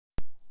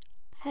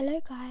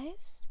Hello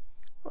guys,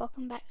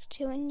 welcome back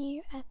to a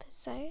new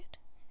episode.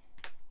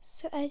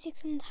 So as you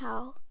can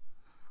tell,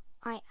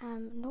 I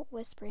am not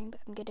whispering,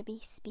 but I'm going to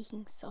be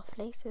speaking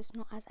softly, so it's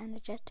not as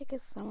energetic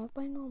as some of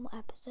my normal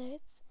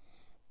episodes.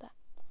 But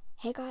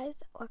hey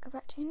guys, welcome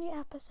back to a new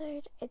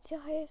episode. It's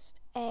your host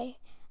A,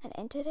 and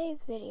in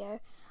today's video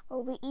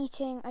we'll be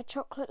eating a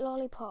chocolate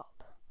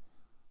lollipop,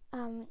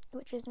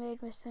 which is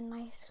made with some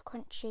nice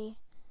crunchy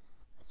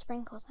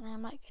sprinkles, and I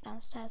might go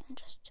downstairs and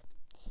just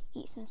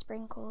eat some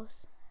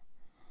sprinkles.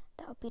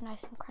 That would be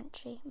nice and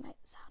crunchy. It might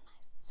sound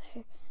nice.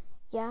 So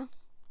yeah,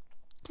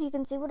 you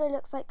can see what it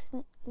looks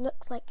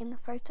like in the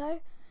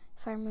photo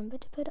if I remember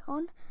to put it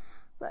on.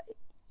 But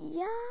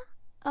yeah,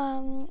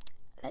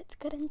 let's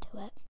get into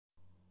it.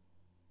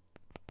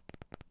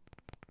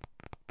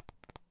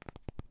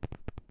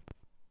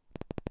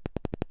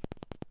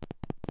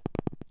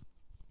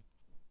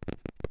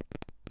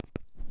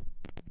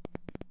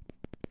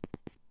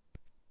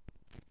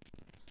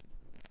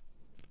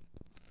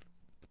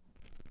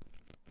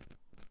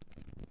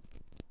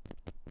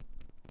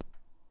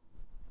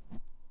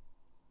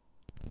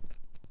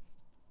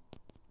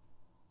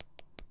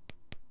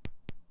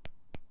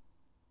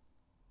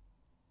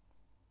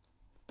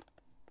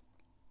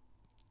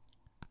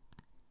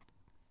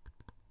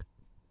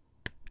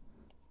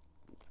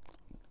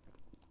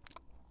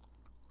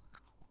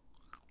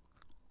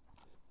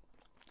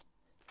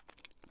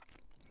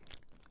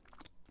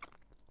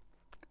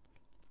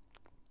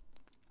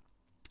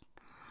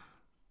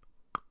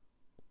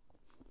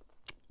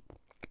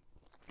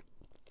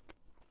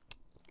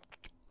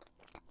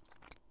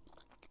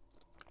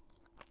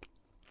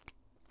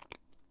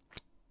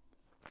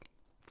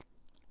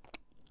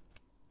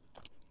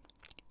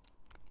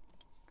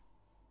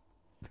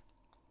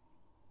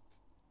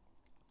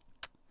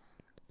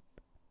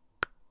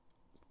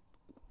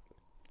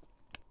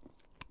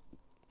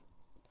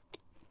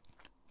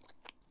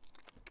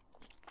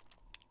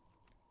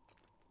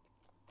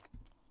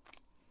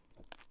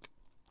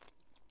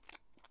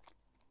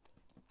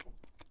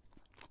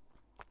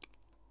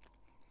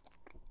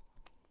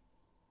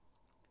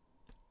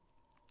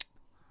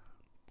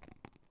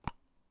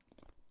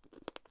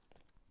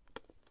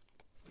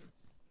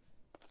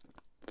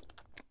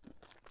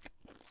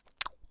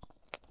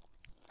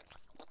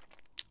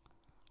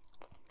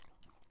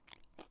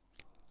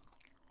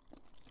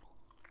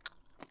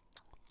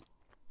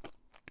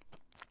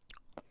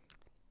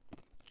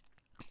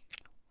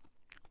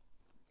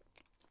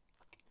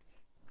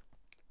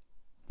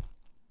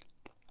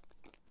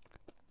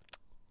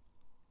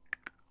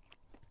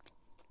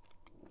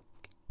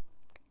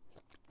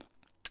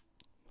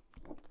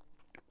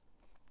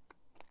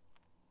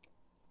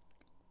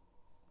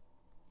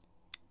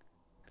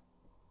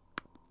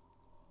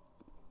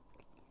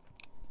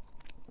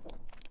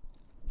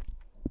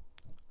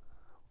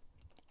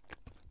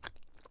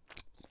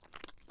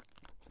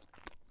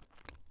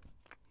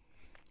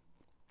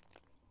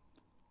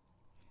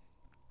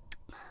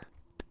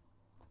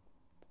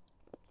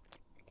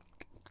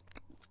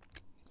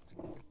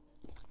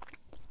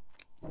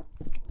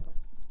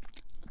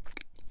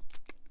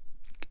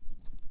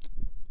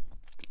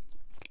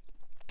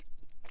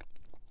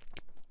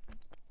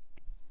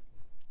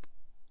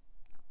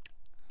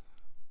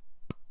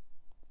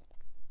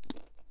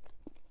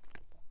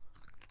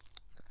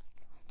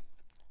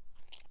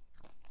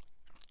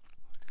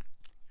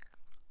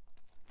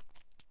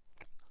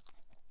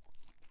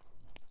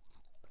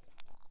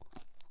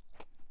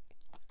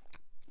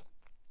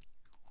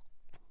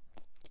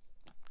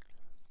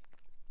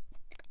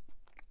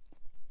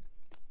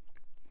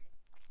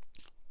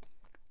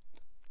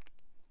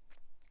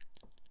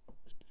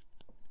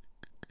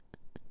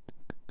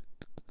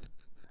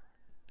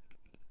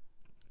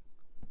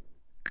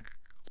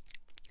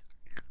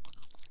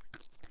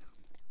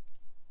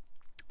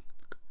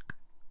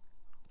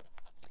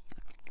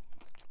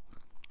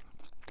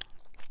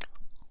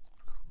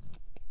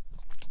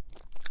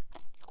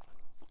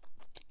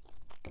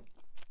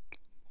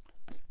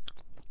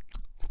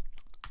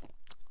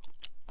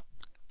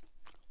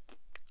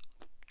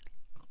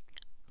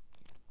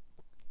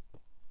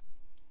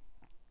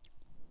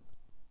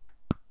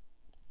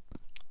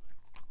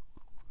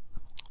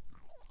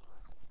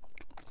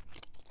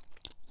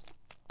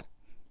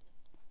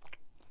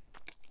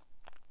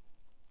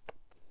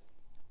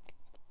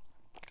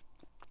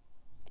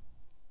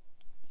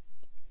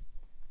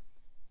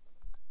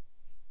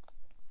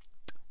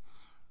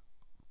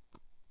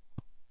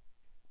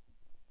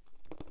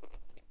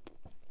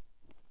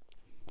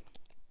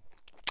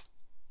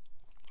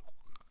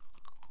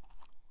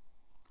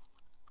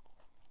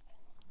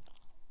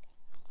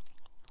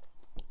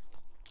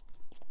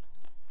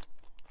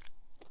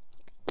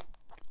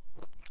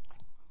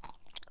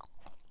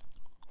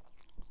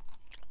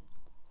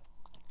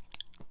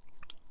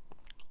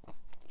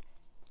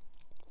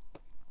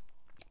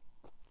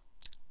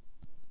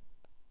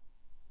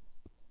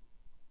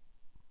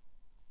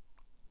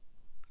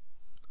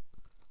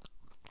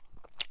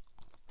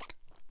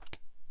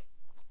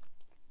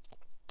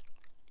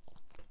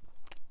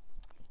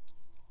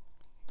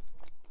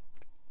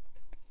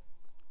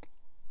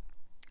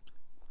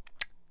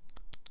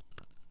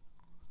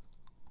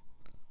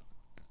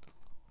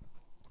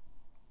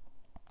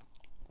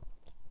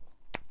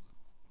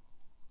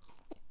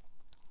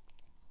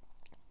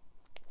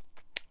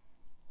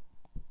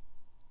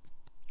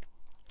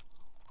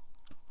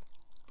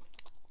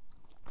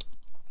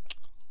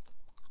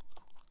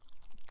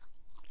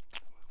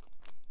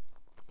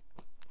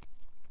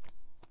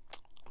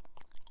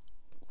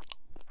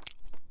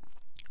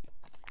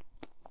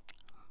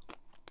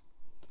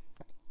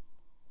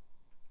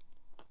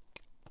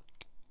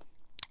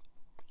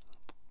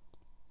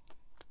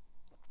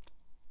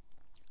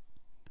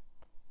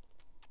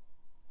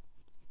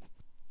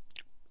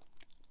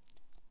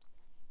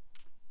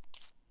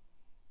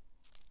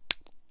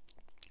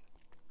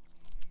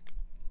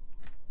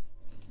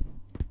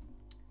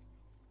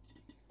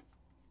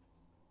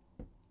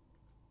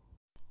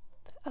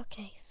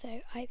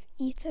 so I've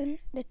eaten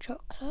the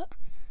chocolate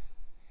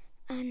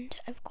and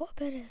I've got a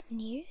bit of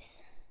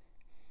news.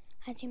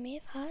 As you may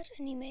have heard,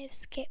 and you may have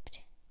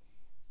skipped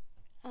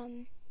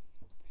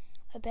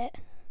a bit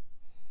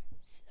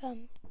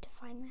to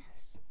find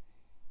this.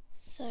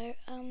 So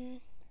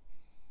on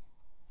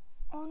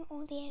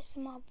all the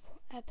ASMR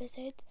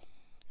episodes,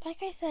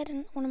 like I said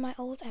in one of my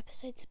old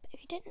episodes, but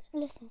if you didn't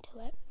listen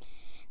to it,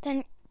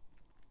 then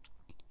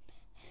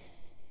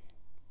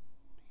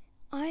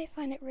I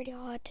find it really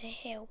hard to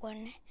hear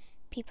when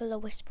people are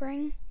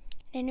whispering.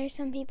 And I know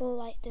some people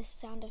like the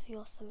sound of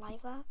your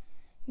saliva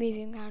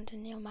moving around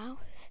in your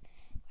mouth.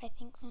 I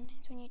think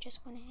sometimes when you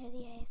just want to hear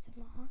the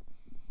ASMR,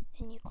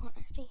 then you can't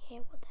actually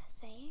hear what they're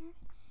saying.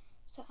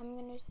 So I'm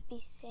going to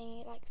be saying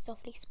it like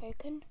softly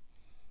spoken,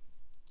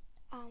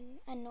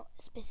 and not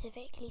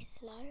specifically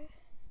slow,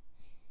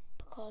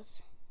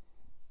 because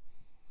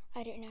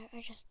I don't know, I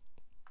just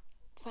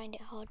find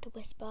it hard to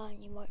whisper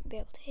and you won't be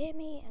able to hear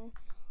me and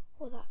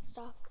all that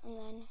stuff. And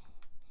then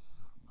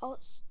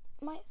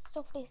might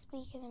softly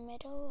speak in the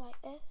middle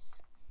like this,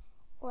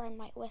 or I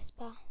might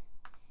whisper.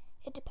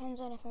 It depends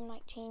on if I'm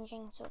like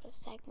changing sort of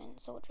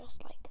segments or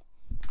just like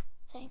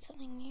saying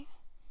something new.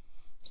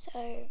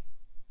 So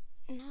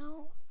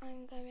now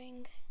I'm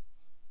going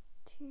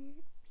to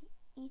be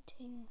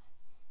eating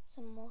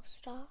some more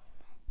stuff.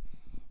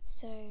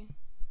 So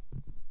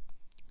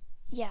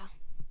yeah,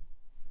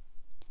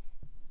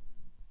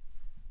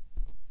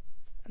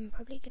 I'm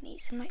probably gonna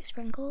eat some like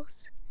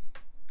sprinkles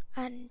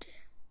and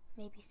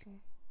maybe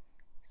some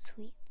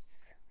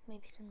sweets,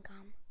 maybe some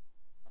gum.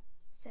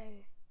 So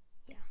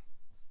yeah.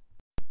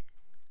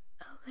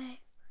 Okay,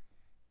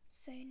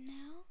 so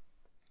now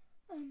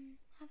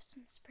have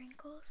some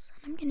sprinkles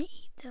and I'm gonna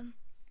eat them.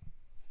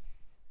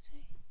 So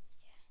yeah.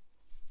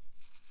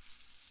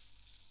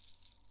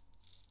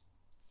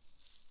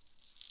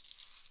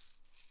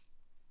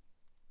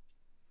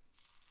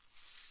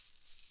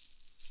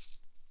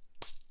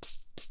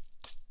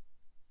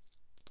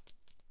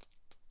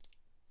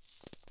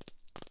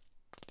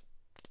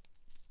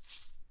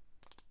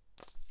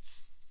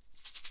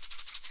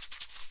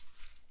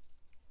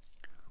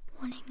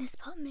 Warning, this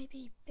part may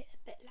be a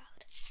bit loud.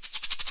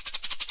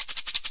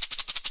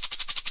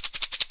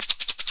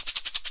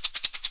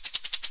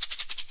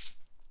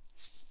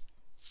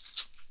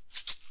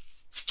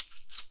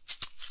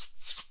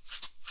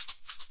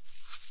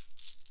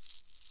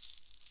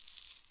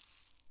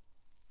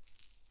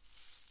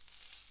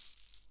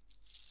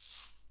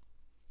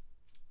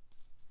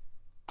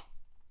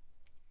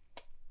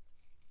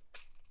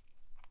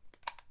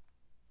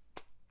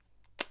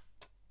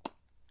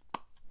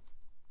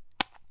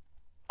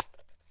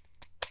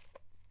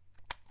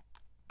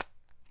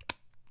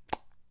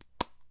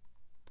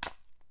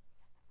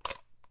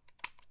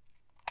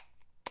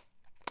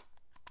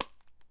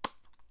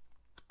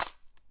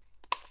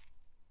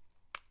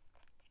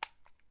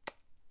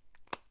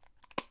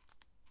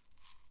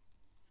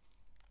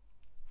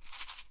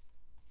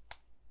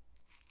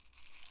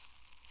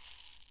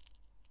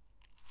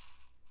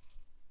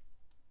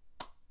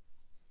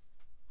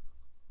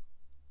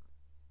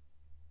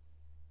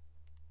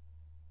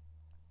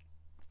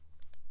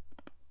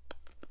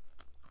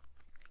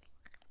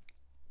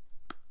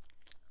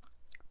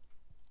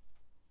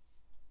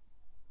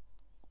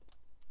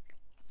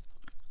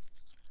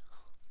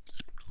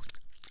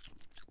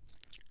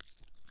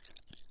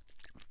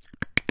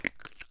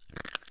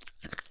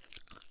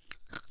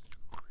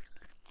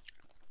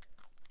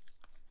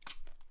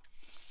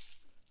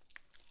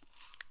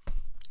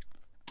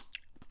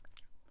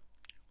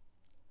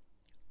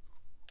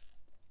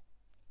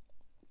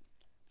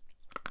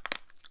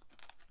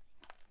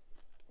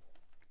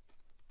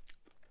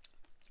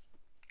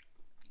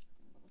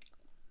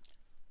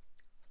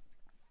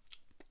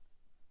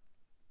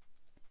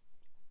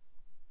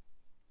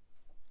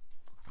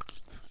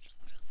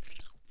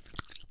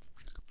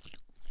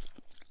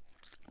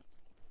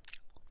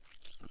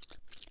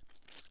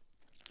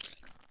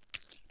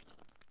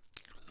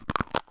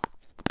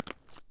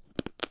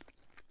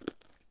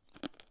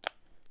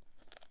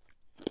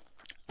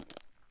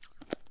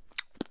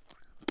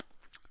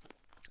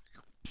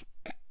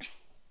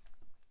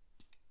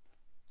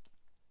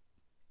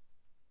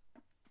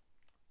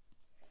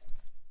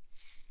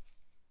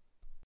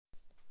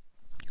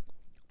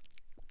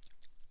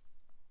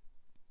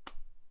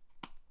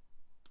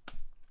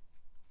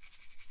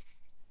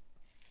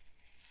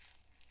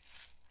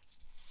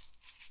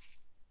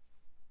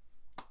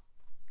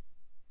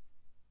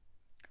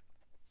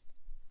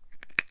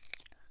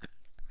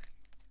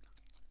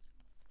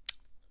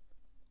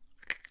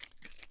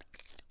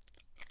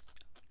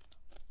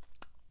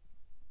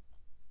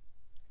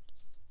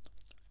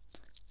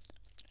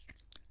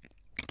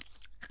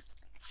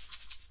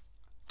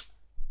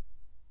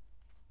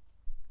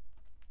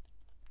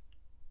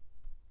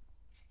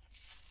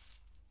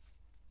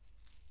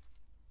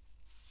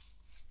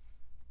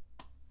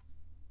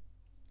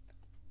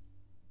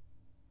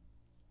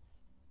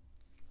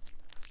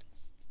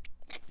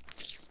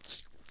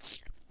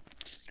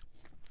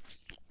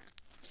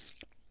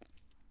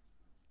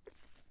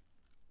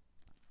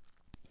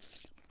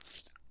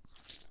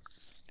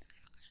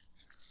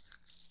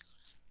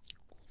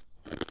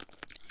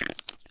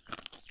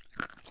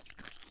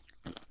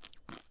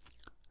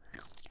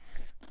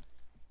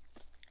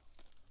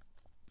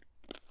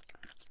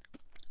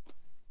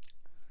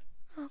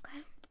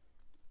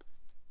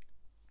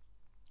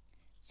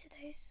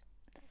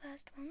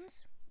 first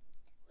ones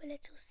were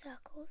little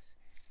circles,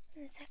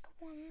 and the second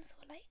ones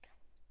were like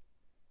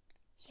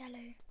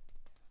yellow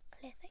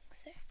clear things.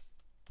 So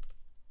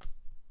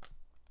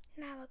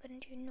now we're going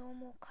to do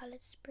normal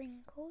coloured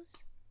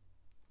sprinkles.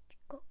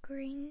 You've got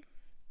green,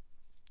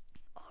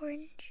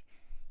 orange,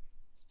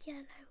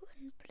 yellow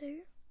and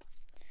blue,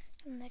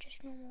 and they're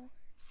just normal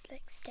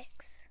like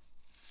sticks.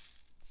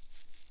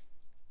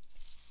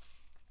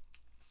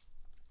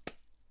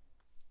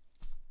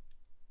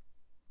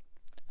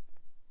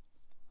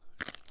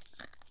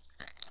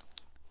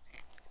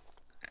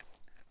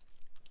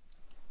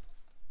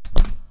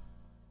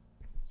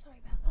 Sorry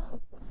about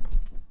that.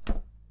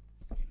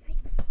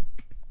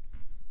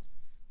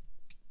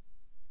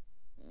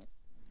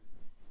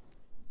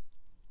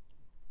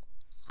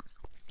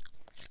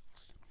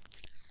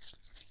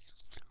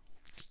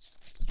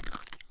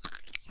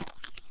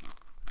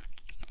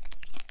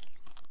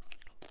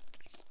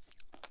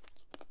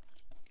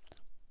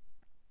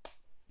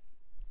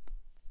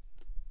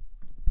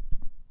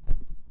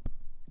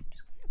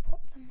 Just going to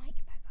prop the mic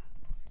back up.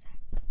 One sec.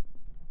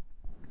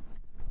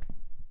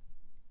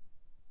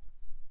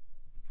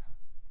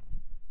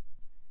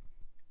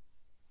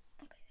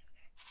 Okay, there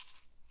we go.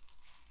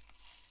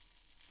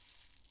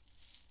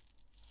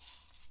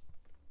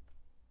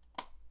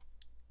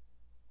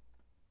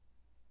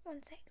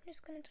 One sec, I'm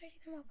just going to tidy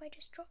them up. I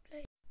just dropped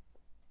loads.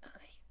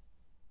 Okay.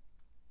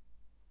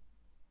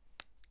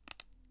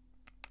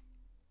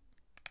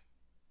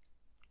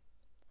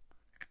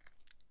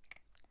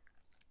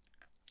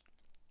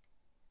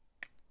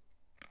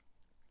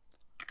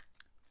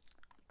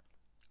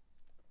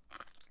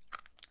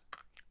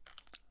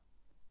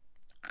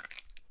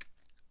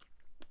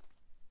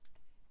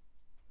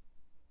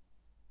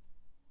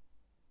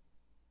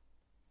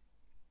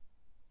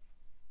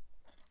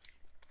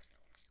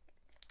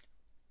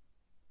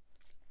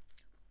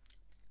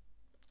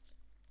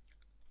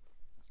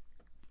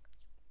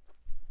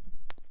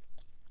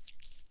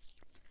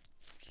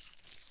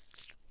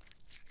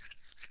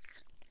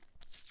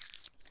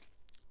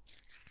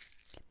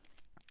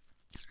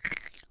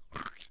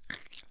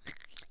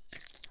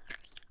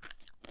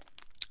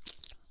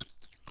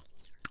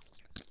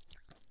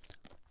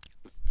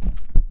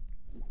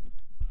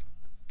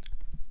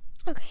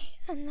 Okay,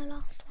 and the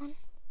last one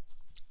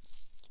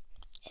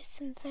is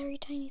some very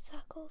tiny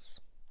circles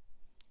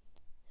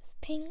of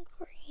pink,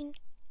 green,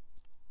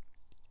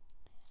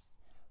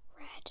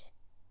 red,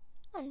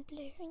 and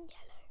blue and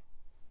yellow.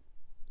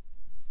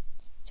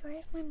 Sorry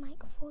if my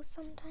mic falls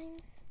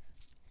sometimes.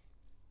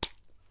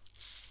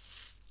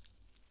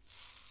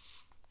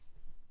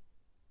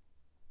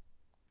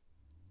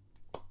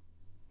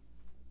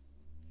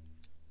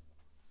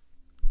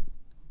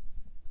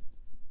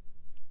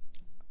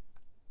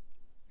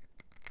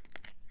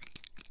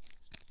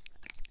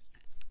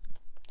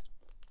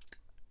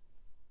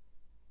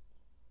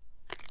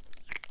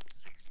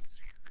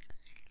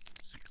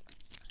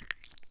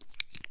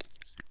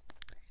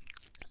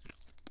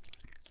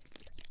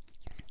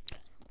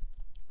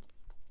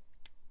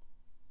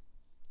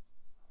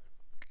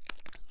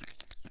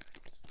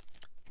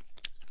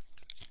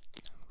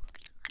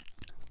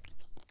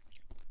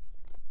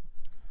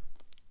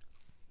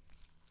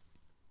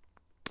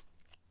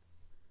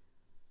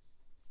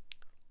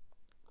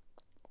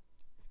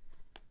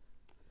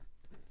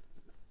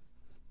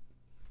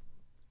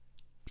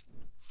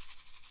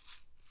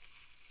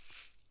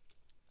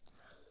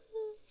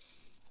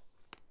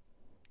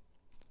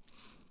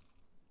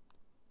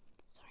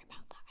 Sorry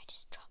about that, I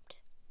just dropped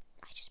it.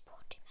 I just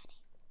poured too many.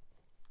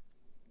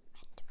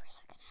 And for a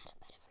second I had a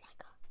bit of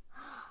like a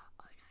oh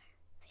no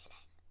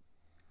feeling.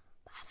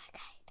 But I'm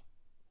okay.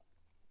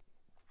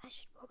 I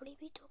should probably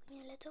be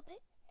talking a little bit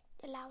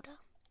louder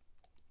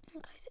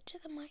and closer to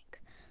the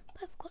mic.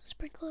 But I've got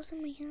sprinkles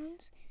on my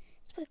hands,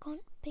 so I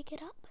can't pick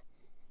it up.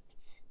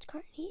 It's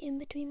currently in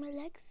between my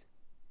legs.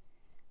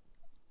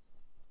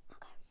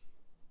 Okay.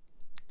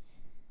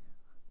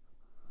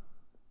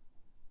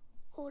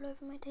 All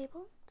over my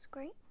table. It's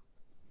great.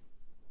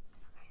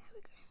 Okay, there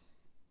we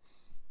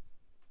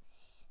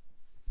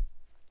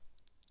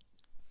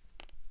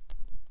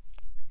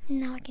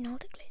go. Now I can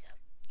hold it closer.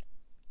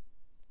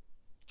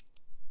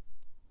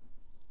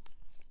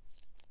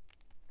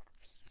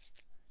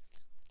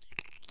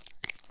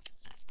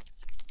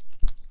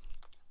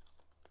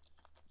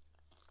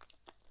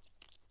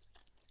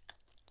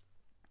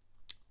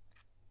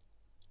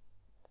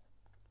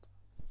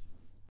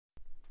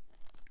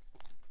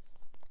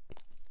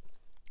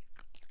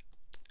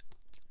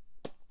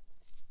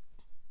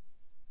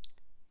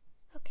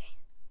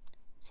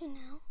 So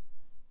now,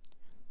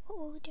 what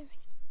we're doing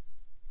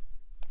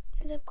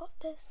is I've got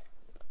this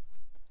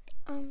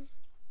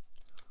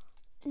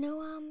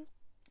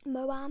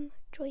Moam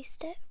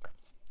joystick.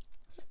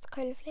 It's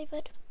cola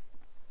flavoured.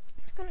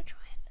 I'm just gonna try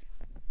it.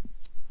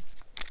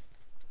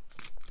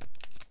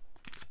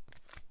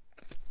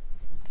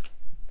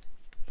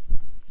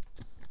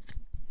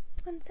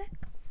 One sec.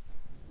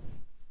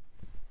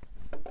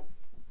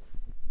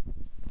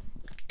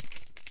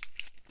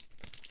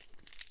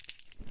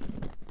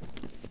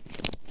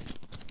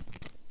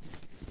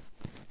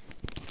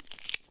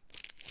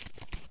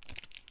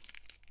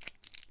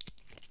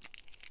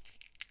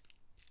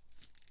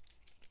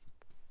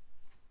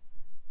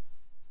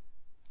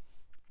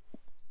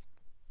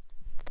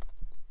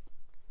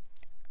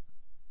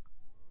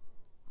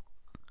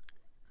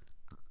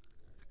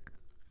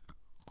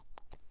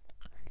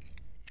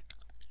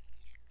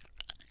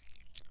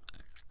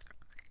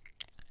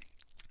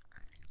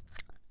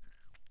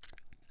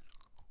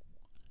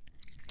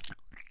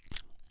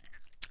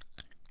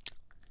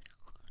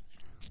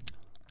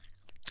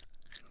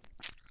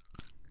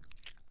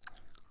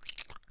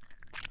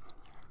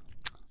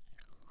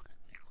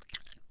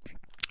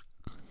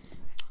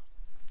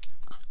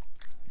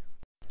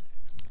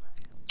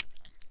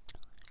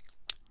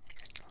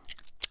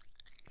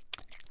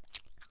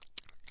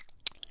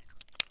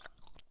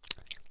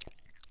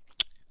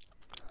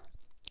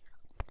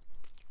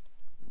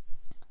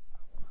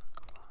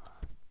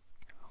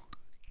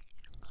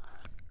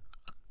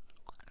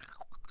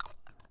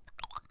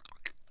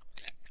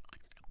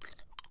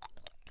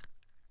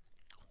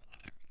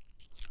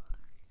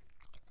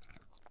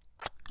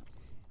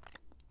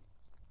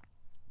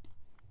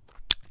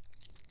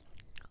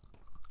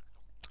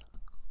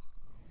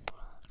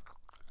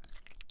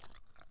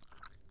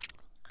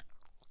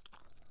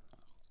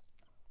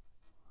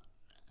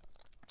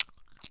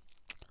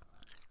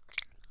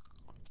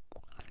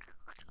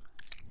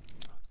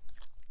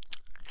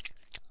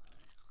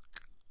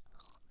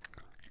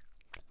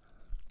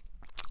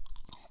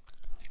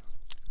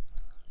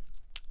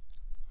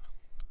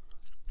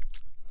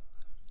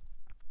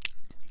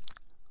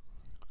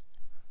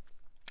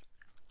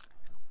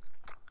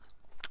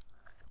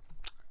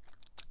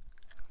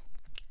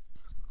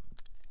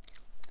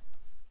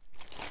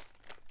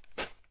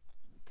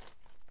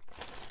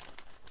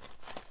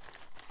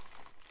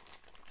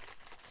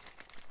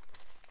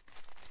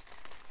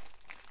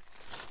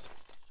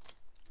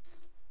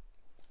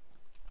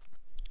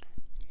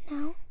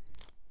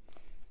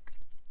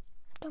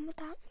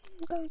 that,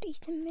 I'm going to eat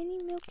a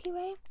mini Milky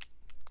Way.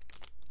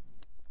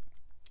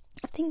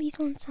 I think these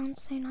ones sound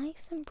so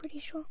nice, I'm pretty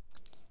sure.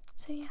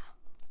 So yeah.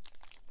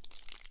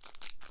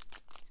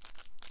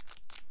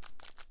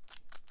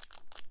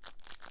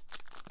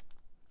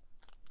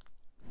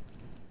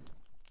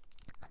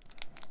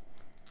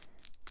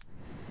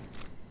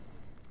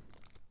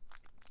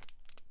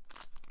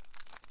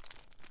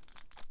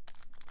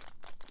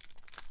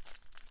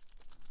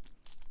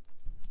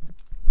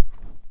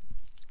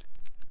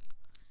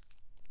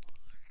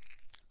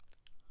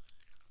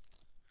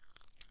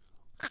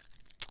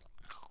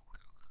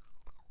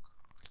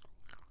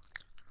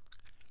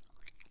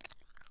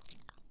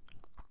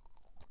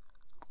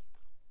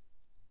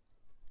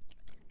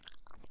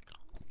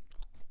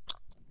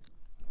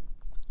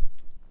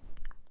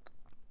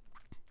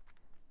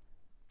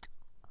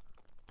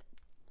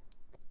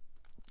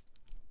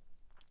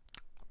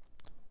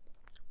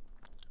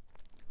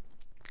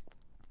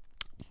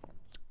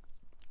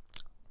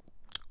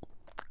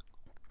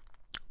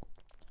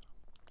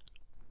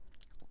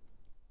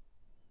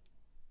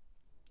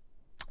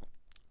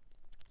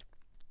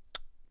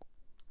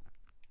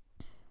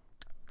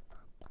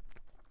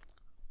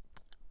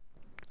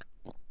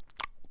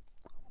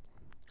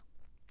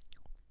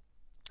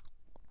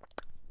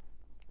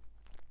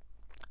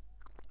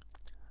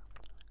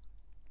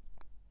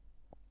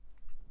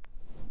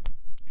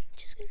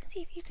 Just gonna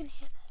see if you can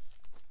hear this.